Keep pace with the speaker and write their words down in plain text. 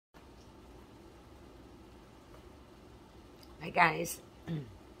Hi guys,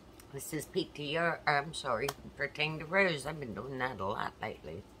 this is PTR, I'm sorry, pertaining to Rose. I've been doing that a lot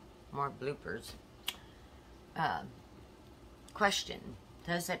lately. More bloopers. Question,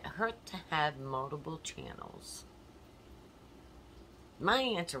 does it hurt to have multiple channels? My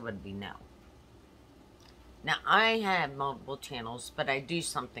answer would be no. Now, I have multiple channels, but I do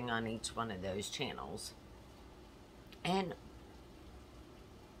something on each one of those channels. And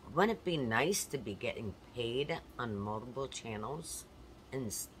wouldn't it be nice to be getting paid on multiple channels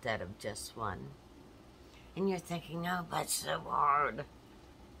instead of just one? And you're thinking, oh, that's so hard.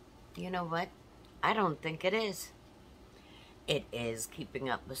 You know what? I don't think it is. It is keeping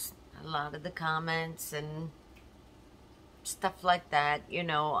up with a lot of the comments and stuff like that. You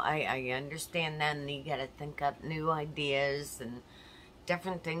know, I understand that, and you gotta think up new ideas and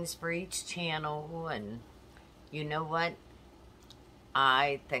different things for each channel. And you know what?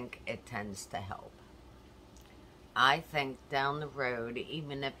 I think it tends to help. I think down the road,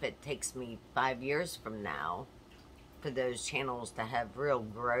 even if it takes me 5 years from now for those channels to have real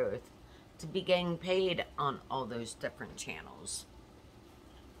growth, to be getting paid on all those different channels.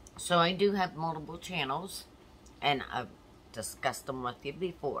 So I do have multiple channels, and I've discussed them with you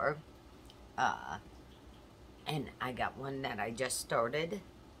before. And I got one that I just started.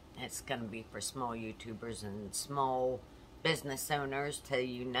 It's going to be for small YouTubers and small business owners to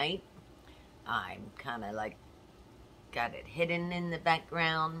unite. I'm kind of like got it hidden in the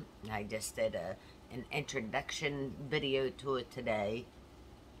background. I just did an introduction video to it today.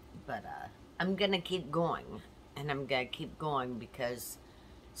 But I'm going to keep going. And I'm going to keep going because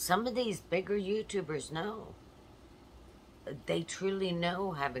some of these bigger YouTubers know. They truly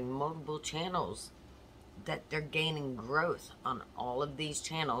know, having multiple channels, that they're gaining growth on all of these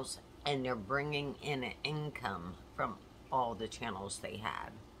channels, and they're bringing in an income from all the channels they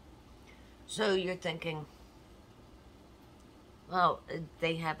have. So you're thinking, well,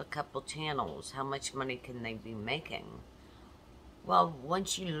 they have a couple channels. How much money can they be making? Well,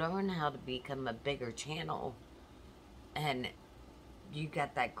 once you learn how to become a bigger channel, and you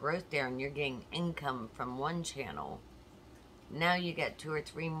got that growth there, and you're getting income from one channel, now you get 2 or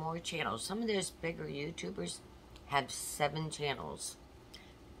 3 more channels. Some of those bigger YouTubers have 7 channels.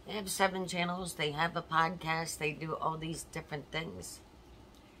 They have 7 channels. They have a podcast. They do all these different things.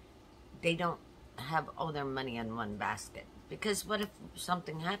 They don't have all their money in one basket. Because what if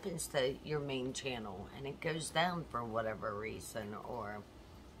something happens to your main channel and it goes down for whatever reason, or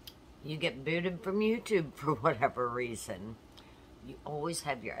you get booted from YouTube for whatever reason? You always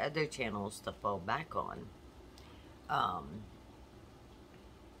have your other channels to fall back on. I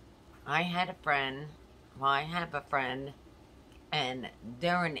have a friend, and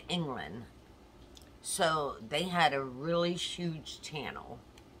they're in England. So they had a really huge channel.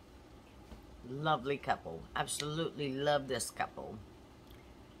 Lovely couple. Absolutely love this couple.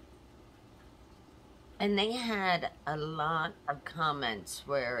 And they had a lot of comments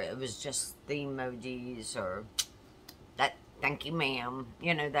where it was just the emojis or that thank you ma'am,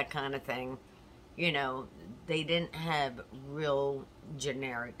 you know, that kind of thing. You know, they didn't have real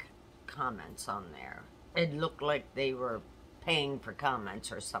generic comments on there. It looked like they were paying for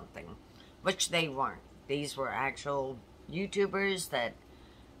comments or something, which they weren't. These were actual YouTubers that,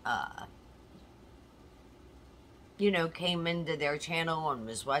 you know, came into their channel and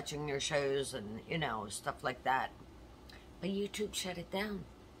was watching their shows and, you know, stuff like that. But YouTube shut it down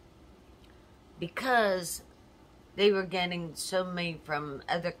because they were getting so many from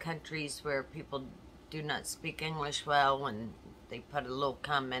other countries where people do not speak English well, and they put a little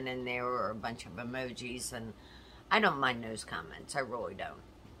comment in there or a bunch of emojis, and I don't mind those comments. I really don't.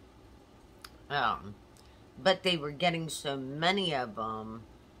 But they were getting so many of them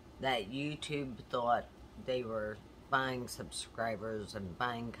that YouTube thought they were buying subscribers and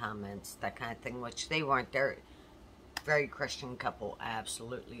buying comments, that kind of thing, which they weren't. They're a very Christian couple. I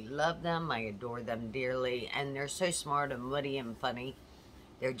absolutely love them. I adore them dearly, and they're so smart and witty and funny.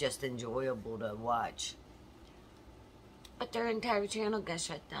 They're just enjoyable to watch. But their entire channel got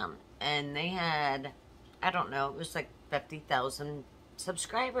shut down. And they had, I don't know, it was like 50,000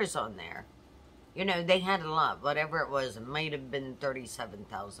 subscribers on there. You know, they had a lot. Whatever it was, it might have been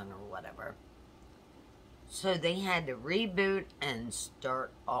 37,000 or whatever. So they had to reboot and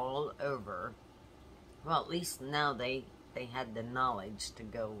start all over. Well, at least now they had the knowledge to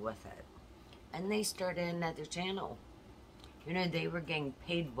go with it. And they started another channel. You know, they were getting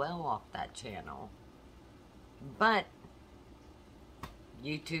paid well off that channel. But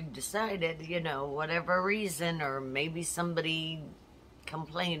YouTube decided, you know, whatever reason, or maybe somebody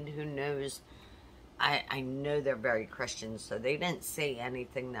complained, who knows. I know they're very Christian, so they didn't say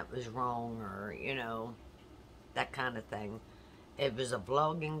anything that was wrong, or, you know, that kind of thing. It was a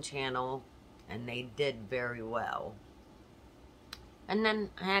vlogging channel, and they did very well. And then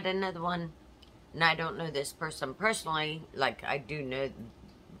I had another one, and I don't know this person personally, like I do know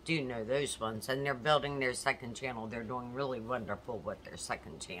those ones, and they're building their second channel. They're doing really wonderful with their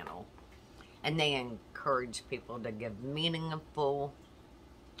second channel. And they encourage people to give meaningful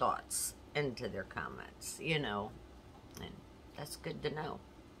thoughts into their comments, you know, and that's good to know.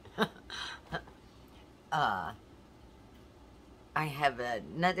 I have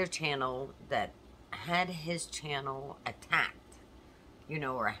another channel that had his channel attacked, you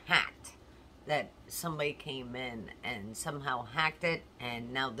know, or hacked. That somebody came in and somehow hacked it,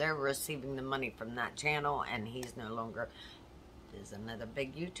 and now they're receiving the money from that channel, and he's no longer, is another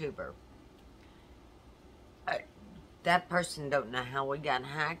big YouTuber. That person don't know how we got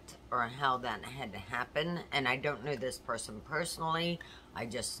hacked or how that had to happen, and I don't know this person personally. I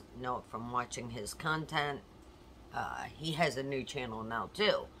just know it from watching his content. He has a new channel now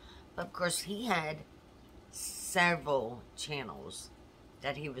too, but of course he had several channels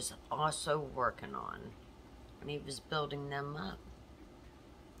that he was also working on, and he was building them up.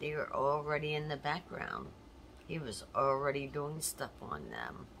 They were already in the background. He was already doing stuff on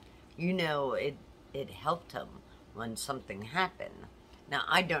them. You know, it helped him when something happened. Now,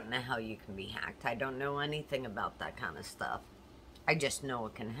 I don't know how you can be hacked. I don't know anything about that kind of stuff. I just know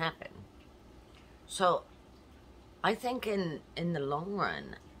it can happen. So, I think in the long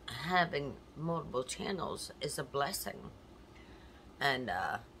run, having multiple channels is a blessing. And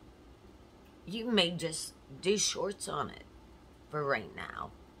you may just do shorts on it for right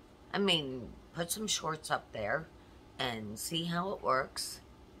now. I mean, put some shorts up there and see how it works.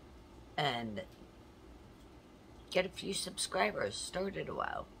 And get a few subscribers. Start it a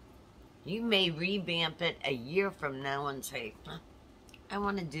while. You may revamp it a year from now and say, I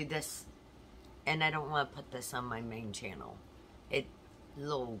want to do this, and I don't want to put this on my main channel. It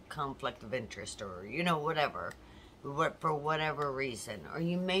little conflict of interest, or you know, whatever, for whatever reason. Or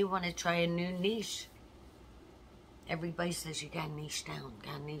you may want to try a new niche. Everybody says you got to niche down,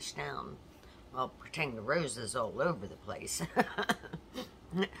 got to niche down. Well, pretend the roses all over the place.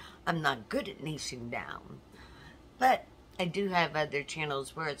 I'm not good at niching down. But I do have other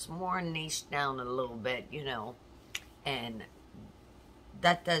channels where it's more niched down a little bit, you know, and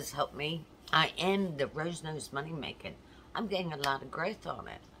that does help me. I am the Rose Nose Money Making. I'm getting a lot of growth on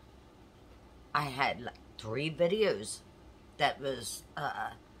it. I had like 3 videos that was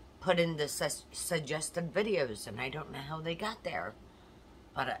put in the suggested videos, and I don't know how they got there.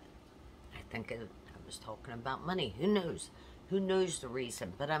 But I think I was talking about money. Who knows? Who knows the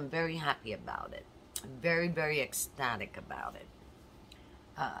reason? But I'm very happy about it. Very, very ecstatic about it.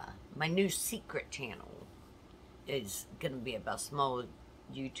 My new secret channel is going to be about small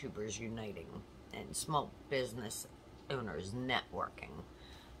YouTubers uniting and small business owners networking.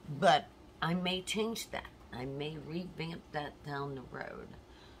 But I may change that. I may revamp that down the road.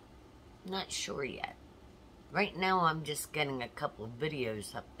 Not sure yet. Right now I'm just getting a couple of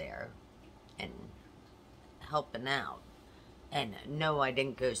videos up there and helping out. And no, I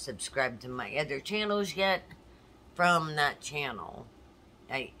didn't go subscribe to my other channels yet from that channel.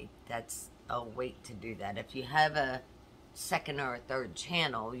 I'll wait to do that. If you have a second or a third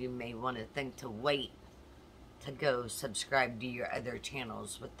channel, you may want to think to wait to go subscribe to your other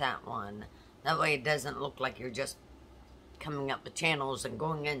channels with that one. That way it doesn't look like you're just coming up with channels and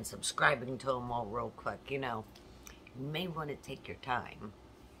going in subscribing to them all real quick, you know. You may want to take your time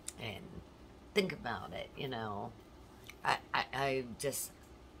and think about it, you know. I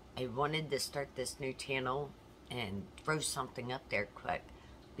wanted to start this new channel and throw something up there quick,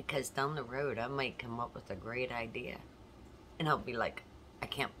 because down the road I might come up with a great idea and I'll be like, I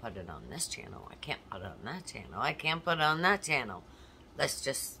can't put it on this channel, I can't put it on that channel, I can't put it on that channel. Let's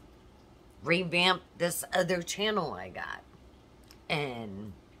just revamp this other channel I got,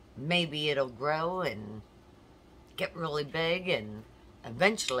 and maybe it'll grow and get really big, and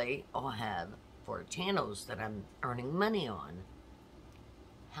eventually I'll have 4 channels that I'm earning money on.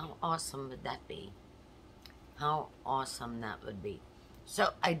 How awesome would that be? How awesome that would be. So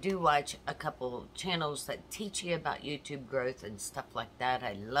I do watch a couple channels that teach you about YouTube growth and stuff like that.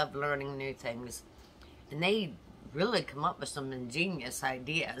 I love learning new things, and they really come up with some ingenious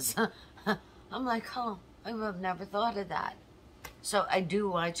ideas. I'm like, oh, I would have never thought of that. So I do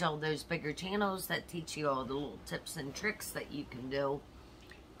watch all those bigger channels that teach you all the little tips and tricks that you can do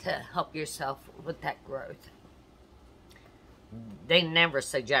to help yourself with that growth. They never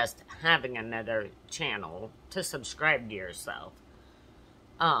suggest having another channel to subscribe to yourself.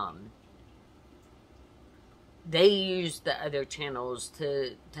 they use the other channels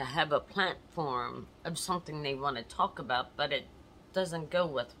to have a platform of something they want to talk about, but it doesn't go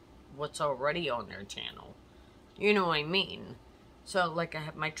with what's already on their channel. You know what I mean? So, like, I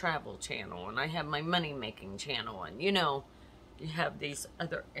have my travel channel, and I have my money-making channel, and, you know, you have these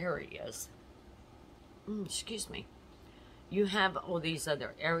other areas. Excuse me. You have all these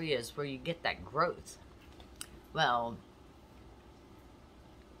other areas where you get that growth. Well,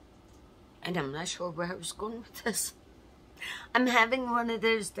 and I'm not sure where I was going with this. I'm having one of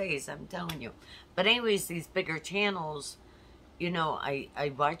those days, I'm telling you. But anyways, these bigger channels, you know,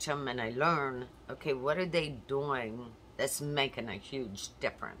 I watch them and I learn, okay, what are they doing that's making a huge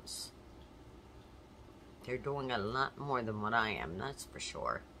difference? They're doing a lot more than what I am, that's for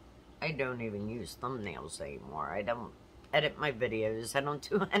sure. I don't even use thumbnails anymore. I don't edit my videos. I don't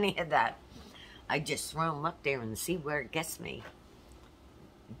do any of that. I just throw them up there and see where it gets me.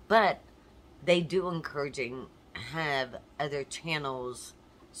 But they do encouraging have other channels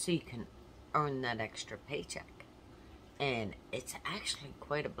so you can earn that extra paycheck. And it's actually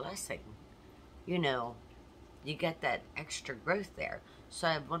quite a blessing. You know, you get that extra growth there. So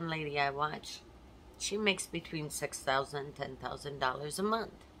I have one lady I watch. She makes between $6,000 and $10,000 a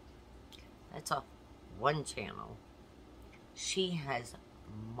month. That's off one channel. She has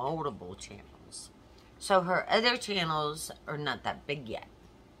multiple channels. So her other channels are not that big yet.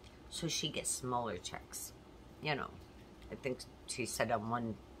 So she gets smaller checks. You know, I think she said on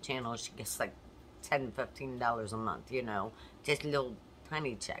one channel she gets like $10, $15 a month, you know. Just little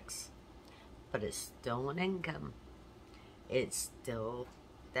tiny checks. But it's still an income. It's still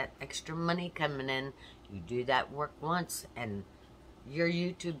that extra money coming in. You do that work once and your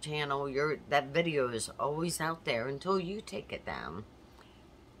YouTube channel, that video is always out there until you take it down.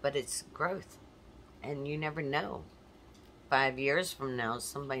 But it's growth. And you never know. 5 years from now,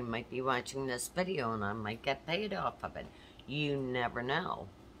 somebody might be watching this video and I might get paid off of it. You never know.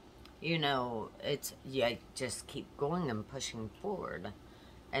 You know, you just keep going and pushing forward.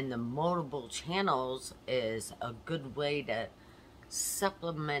 And the multiple channels is a good way to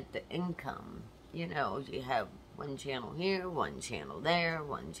supplement the income. You know, you have one channel here, one channel there,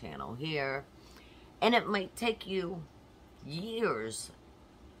 one channel here. And it might take you years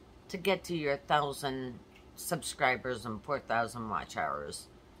to get to your 1,000 subscribers and 4,000 watch hours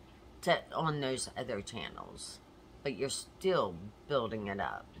on those other channels. But you're still building it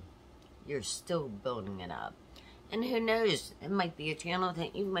up. You're still building it up. And who knows, it might be a channel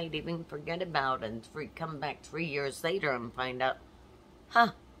that you might even forget about and come back 3 years later and find out,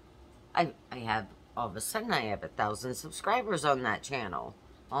 huh, I have, all of a sudden I have 1,000 subscribers on that channel.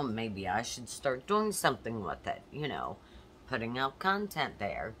 Well, maybe I should start doing something with it, you know, putting out content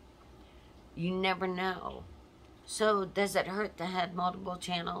there. You never know. So, does it hurt to have multiple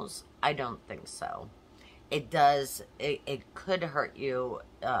channels? I don't think so. It does, it could hurt you,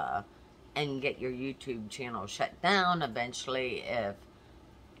 and get your YouTube channel shut down eventually if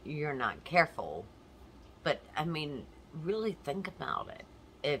you're not careful. But, I mean, really think about it.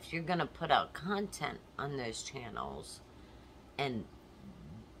 If you're going to put out content on those channels and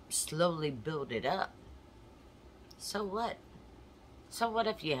slowly build it up, so what? So what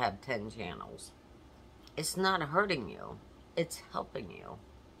if you have 10 channels? It's not hurting you. It's helping you.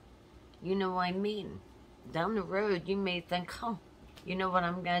 You know what I mean? Down the road, you may think, oh, you know what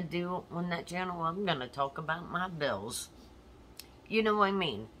I'm going to do on that channel? I'm going to talk about my bills. You know what I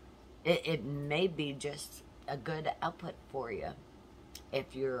mean? It may be just a good output for you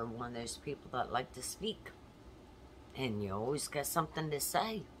if you're one of those people that like to speak and you always got something to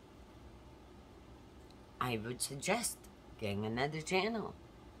say. I would suggest getting another channel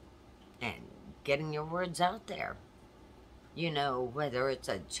and getting your words out there. You know, whether it's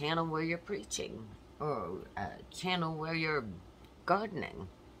a channel where you're preaching or a channel where you're gardening.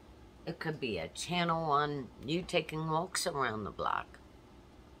 It could be a channel on you taking walks around the block.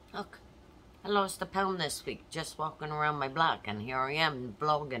 Look, I lost a pound this week just walking around my block, and here I am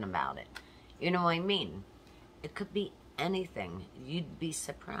blogging about it. You know what I mean? It could be anything. You'd be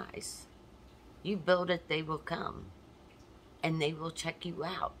surprised. You build it, they will come. And they will check you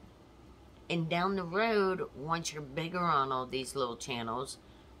out. And down the road, once you're bigger on all these little channels,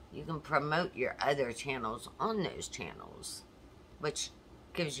 you can promote your other channels on those channels, which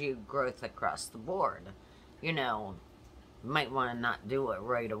gives you growth across the board. You know, you might want to not do it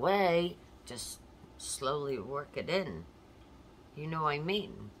right away, just slowly work it in. You know what I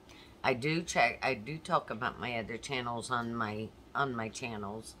mean? I do talk about my other channels on my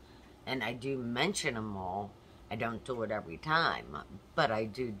channels, and I do mention them all. I don't do it every time, but I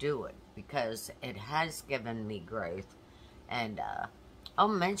do it because it has given me growth, and I'll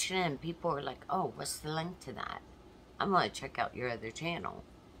mention it and people are like, oh, what's the link to that? I'm going to check out your other channel.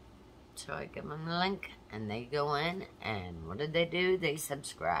 So I give them the link and they go in and what do? They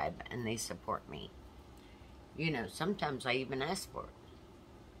subscribe and they support me. You know, sometimes I even ask for it.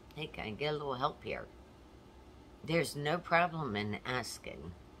 Hey, can I get a little help here? There's no problem in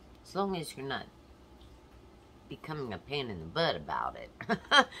asking. As long as you're not becoming a pain in the butt about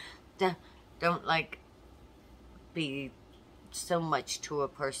it. Don't like be so much to a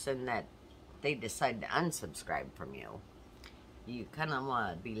person that they decide to unsubscribe from you. You kind of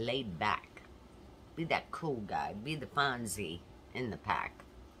want to be laid back. Be that cool guy. Be the Fonzie in the pack.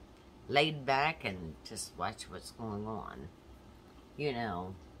 Laid back and just watch what's going on. You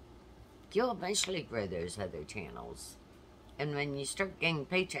know, you'll eventually grow those other channels. And when you start getting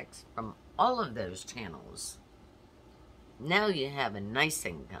paychecks from all of those channels, now you have a nice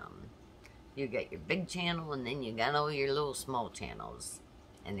income. You got your big channel and then you got all your little small channels.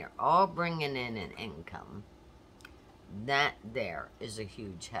 And they're all bringing in an income. That there is a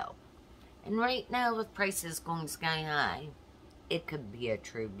huge help. And right now with prices going sky high, it could be a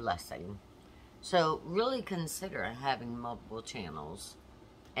true blessing. So really consider having multiple channels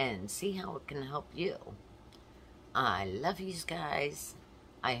and see how it can help you. I love you guys.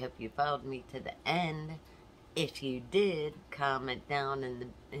 I hope you followed me to the end. If you did, comment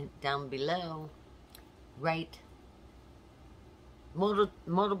down below. Right.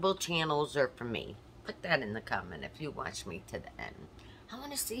 Multiple channels are for me. Put that in the comment if you watch me to the end. I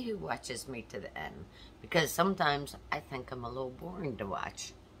want to see who watches me to the end. Because sometimes I think I'm a little boring to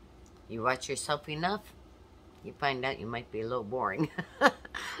watch. You watch yourself enough, you find out you might be a little boring.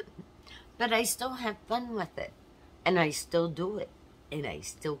 But I still have fun with it. And I still do it. And I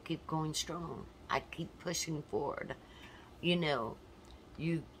still keep going strong. I keep pushing forward. You know,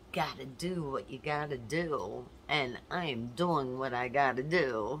 you gotta do what you gotta do. And I am doing what I gotta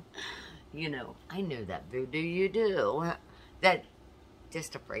do. You know, I know that voodoo you do. That,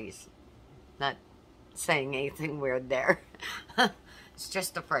 just a phrase. Not saying anything weird there. It's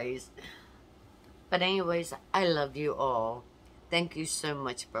just a phrase. But anyways, I love you all. Thank you so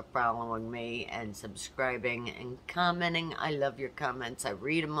much for following me and subscribing and commenting. I love your comments. I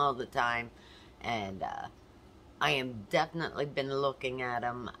read them all the time. And I have definitely been looking at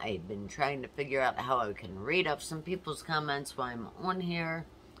them. I've been trying to figure out how I can read up some people's comments while I'm on here.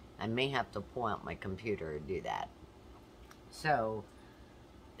 I may have to pull out my computer to do that. So,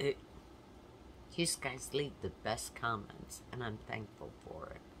 you guys leave the best comments, and I'm thankful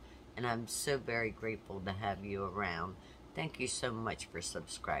for it. And I'm so very grateful to have you around. Thank you so much for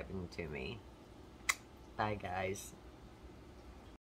subscribing to me. Bye, guys.